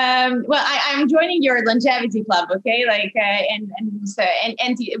 Well, I'm joining your longevity club, okay? And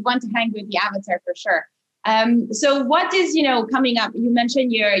want to hang with the Avatar for sure. So what is coming up? You mentioned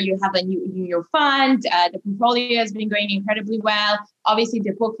you have a new fund. The portfolio has been going incredibly well. Obviously,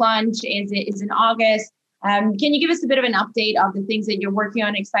 the book launch is in August. Can you give us a bit of an update of the things that you're working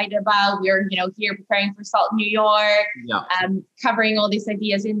on, excited about? We're here preparing for SALT New York, covering all these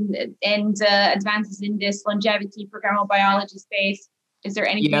ideas and advances in this longevity programmable biology space. Is there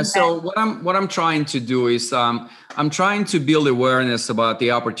anything? Yeah. So what I'm trying to do is I'm trying to build awareness about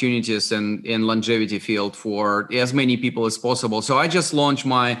the opportunities in longevity field for as many people as possible. So I just launched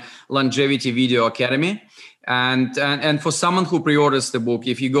my Longevity Video Academy. And for someone who pre-orders the book,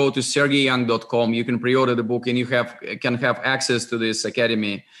 if you go to sergeyyoung.com, you can pre-order the book and you can have access to this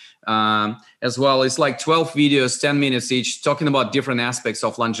academy as well. It's like 12 videos, 10 minutes each, talking about different aspects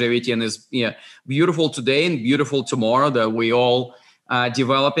of longevity, and it's beautiful today and beautiful tomorrow that we all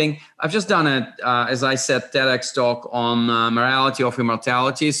developing. I've just done as I said, TEDx talk on morality of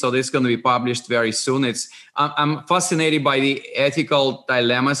immortality. So this is going to be published very soon. I'm fascinated by the ethical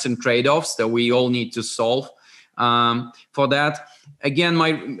dilemmas and trade-offs that we all need to solve for that. Again,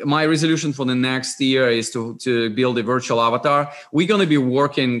 my resolution for the next year is to build a virtual avatar. We're going to be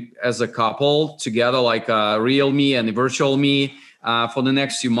working as a couple together, like a real me and a virtual me, for the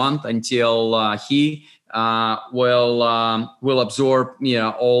next few months until he will absorb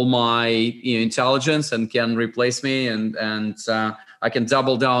all my intelligence and can replace me, and I can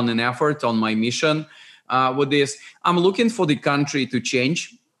double down in effort on my mission with this. I'm looking for the country to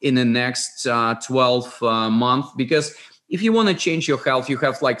change in the next 12 months, because if you want to change your health, you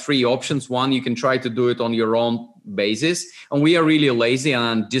have like 3 options. One, you can try to do it on your own basis, and we are really lazy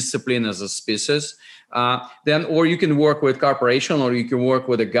and undisciplined as a species. Or you can work with corporation, or you can work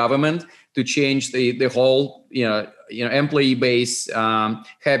with the government to change the whole employee base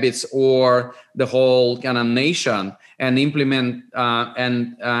habits, or the whole kind of nation, and implement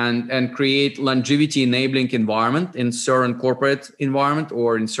and create longevity enabling environment in certain corporate environment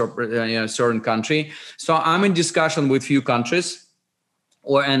or in certain country. So I'm in discussion with few countries,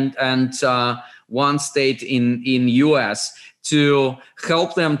 and one state in US, to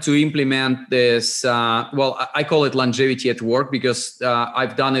help them to implement this. I call it longevity at work, because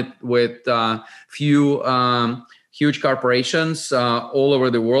I've done it with few huge corporations all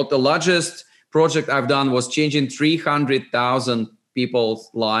over the world. The largest project I've done was changing 300,000 people's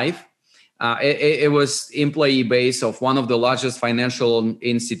life. It was employee base of one of the largest financial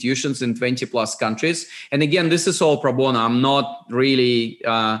institutions in 20 plus countries. And again, this is all pro bono. I'm not really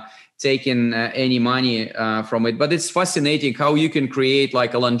taking any money from it, but it's fascinating how you can create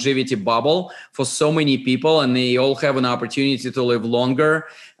like a longevity bubble for so many people, and they all have an opportunity to live longer,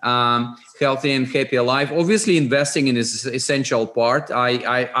 healthy and happy life. Obviously, investing in is essential part.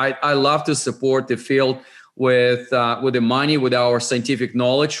 I love to support the field with the money, with our scientific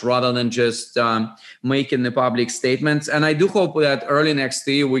knowledge, rather than just making the public statements. And I do hope that early next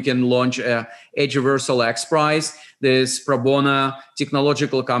year we can launch a Ageversal X Prize, this pro bono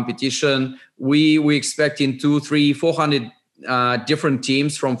technological competition. We expect in 200, 300, 400 different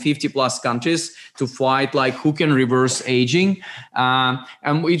teams from 50 plus countries to fight like who can reverse aging.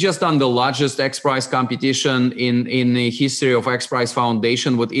 And we just done the largest X Prize competition in the history of X Prize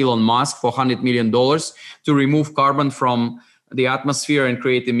Foundation with Elon Musk for $100 million to remove carbon from the atmosphere and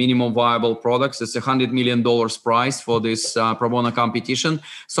create a minimum viable products. It's $100 million prize for this pro bono competition.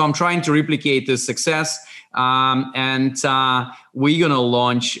 So I'm trying to replicate this success. And we're going to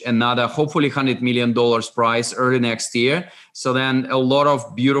launch another, hopefully $100 million prize early next year. So then a lot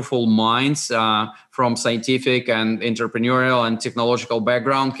of beautiful minds from scientific and entrepreneurial and technological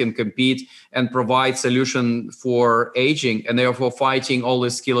background can compete and provide solution for aging, and therefore fighting all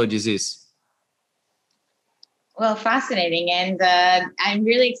this killer disease. Well, fascinating. And I'm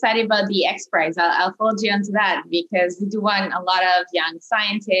really excited about the X Prize. I'll hold you onto that, because we do want a lot of young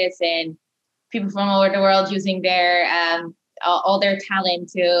scientists and people from all over the world using their all their talent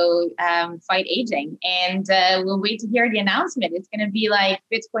to fight aging. And we'll wait to hear the announcement. It's going to be like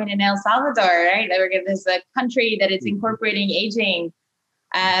Bitcoin in El Salvador, right? There's a country that is incorporating aging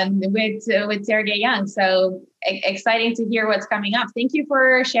with Sergey Young. So exciting to hear what's coming up. Thank you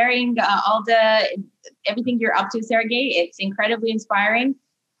for sharing everything you're up to, Sergey. It's incredibly inspiring.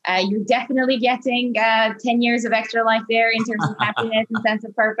 You're definitely getting 10 years of extra life there in terms of happiness and sense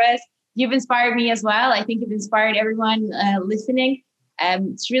of purpose. You've inspired me as well. I think you've inspired everyone listening.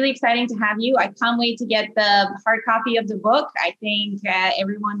 It's really exciting to have you. I can't wait to get the hard copy of the book. I think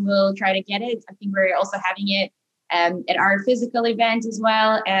everyone will try to get it. I think we're also having it at our physical event as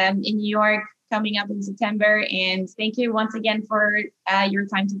well in New York coming up in September. And thank you once again for your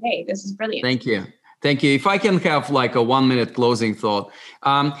time today. This is brilliant. Thank you. Thank you. If I can have like a 1-minute closing thought.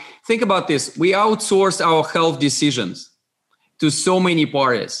 Think about this. We outsource our health decisions to so many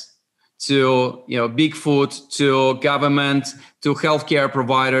parties, to big food, to government, to healthcare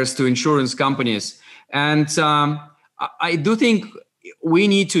providers, to insurance companies. And I do think we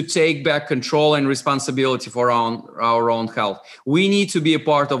need to take back control and responsibility for our own health. We need to be a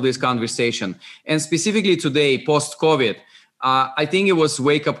part of this conversation. And specifically today, post-COVID, I think it was a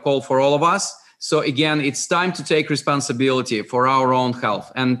wake-up call for all of us. So again, it's time to take responsibility for our own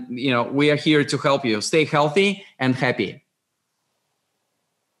health. And we are here to help you stay healthy and happy.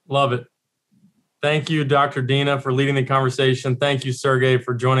 Love it. Thank you, Dr. Dina, for leading the conversation. Thank you, Sergey,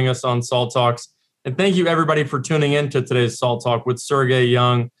 for joining us on Salt Talks. And thank you, everybody, for tuning in to today's Salt Talk with Sergey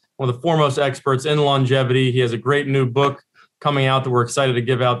Young, one of the foremost experts in longevity. He has a great new book coming out that we're excited to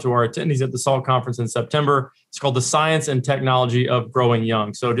give out to our attendees at the SALT conference in September. It's called The Science and Technology of Growing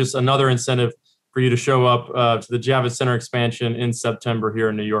Young. So just another incentive for you to show up to the Javits Center expansion in September here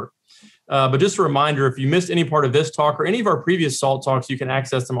in New York. But just a reminder, if you missed any part of this talk or any of our previous SALT Talks, you can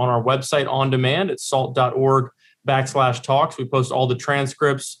access them on our website on demand at salt.org/talks. We post all the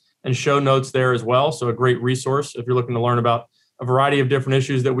transcripts and show notes there as well. So a great resource if you're looking to learn about a variety of different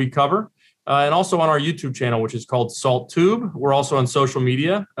issues that we cover. And also on our YouTube channel, which is called SaltTube. We're also on social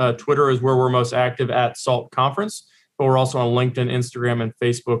media. Twitter is where we're most active at SALT Conference, but we're also on LinkedIn, Instagram, and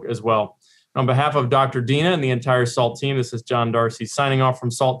Facebook as well. On behalf of Dr. Dina and the entire SALT team, this is John Darcy signing off from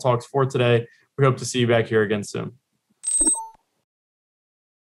SALT Talks for today. We hope to see you back here again soon.